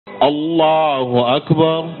Allahu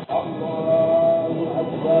Akbar.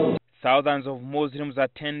 Thousands of Muslims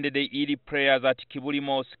attended the Eid prayers at Kibuli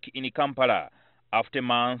mosque in Kampala after a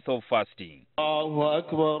month of fasting. Allahu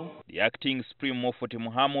Akbar. The acting Supreme Mufti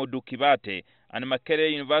Muhammadu Kibate and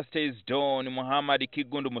Makerere University's Don Muhammad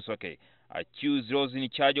Kigundu Musoke accused those in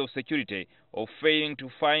charge of security of failing to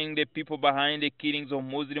find the people behind the killings of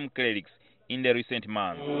Muslim clerics in the recent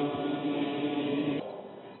months.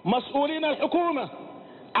 مسؤولين الحكومة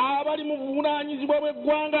abali mu buvunaanyizibwa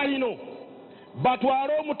bw'eggwanga lino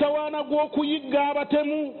batwale omutawaana gw'okuyigga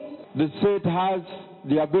abatemu. The state has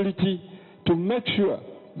the ability to make sure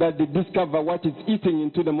that they discover what is eating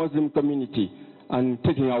into the Muslim community and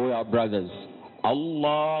taking away our brothers.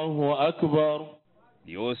 Allahu Akbar.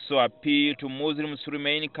 They also appeal to Muslims to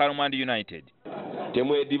remain calm and united.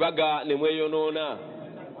 Temwedibaga ne mweyonoona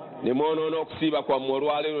ne mwonoona okusiiba kwammwe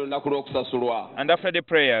olwaleero olunaku lw'okusasulwa. And after the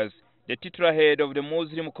prayers, the titular head of the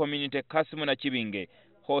Muslim community, Kassim Nakibinge,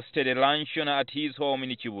 hosted a luncheon at his home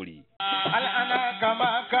in Kibuli.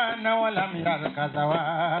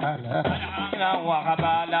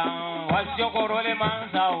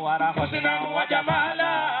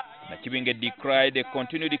 Nakibinge decried the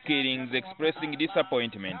continued killings, expressing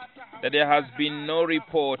disappointment that there has been no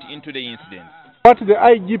report into the incident. What the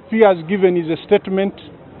IGP has given is a statement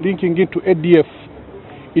linking it to ADF.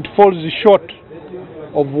 It falls short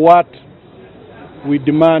of what we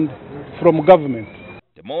demand from government.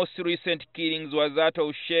 The most recent killings was that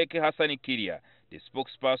of Sheikh Hassan Nakibinge, the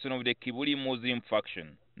spokesperson of the Kibuli Muslim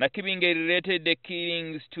faction. Nakibinge related the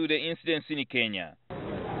killings to the incidents in Kenya.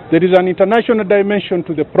 There is an international dimension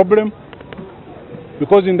to the problem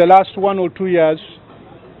because in the last 1 or 2 years,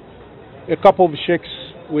 a couple of sheikhs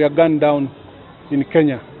were gunned down in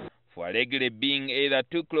Kenya for allegedly being either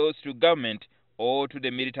too close to government or to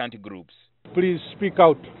the militant groups. Please speak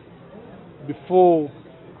out before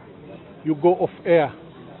you go off air.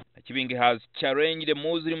 Nakibinge has challenged the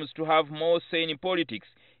Muslims to have more say in politics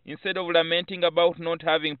instead of lamenting about not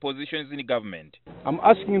having positions in government. I'm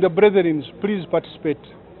asking the brethren, please participate.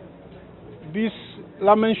 This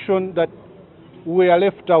lamentation that we are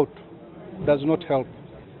left out does not help.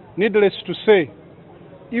 Needless to say,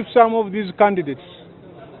 if some of these candidates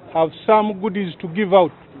have some goodies to give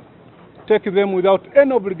out, take them without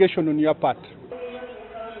any obligation on your part.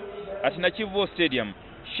 At Nachivo Stadium,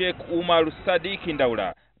 Sheikh Umar Sadiq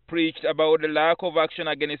Ndaula preached about the lack of action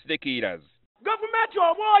against the killers. Government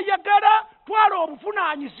oboyagala twala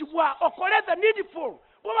obuvunaanyizibwa okole the needful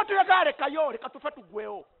oba tuyagale kayo leka tufe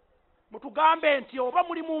tugwewo mutugambe nti oba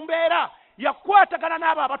muli mu mbeera yakwatagana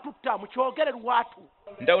n'abo abatutta mu kyogere lwatu.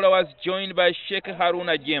 Ndaula was joined by Sheikh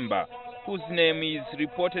Haruna Jemba, whose name is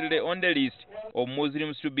reportedly on the list of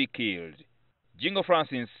Muslims to be killed. Jingo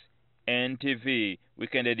Francis, NTV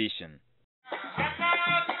Weekend Edition.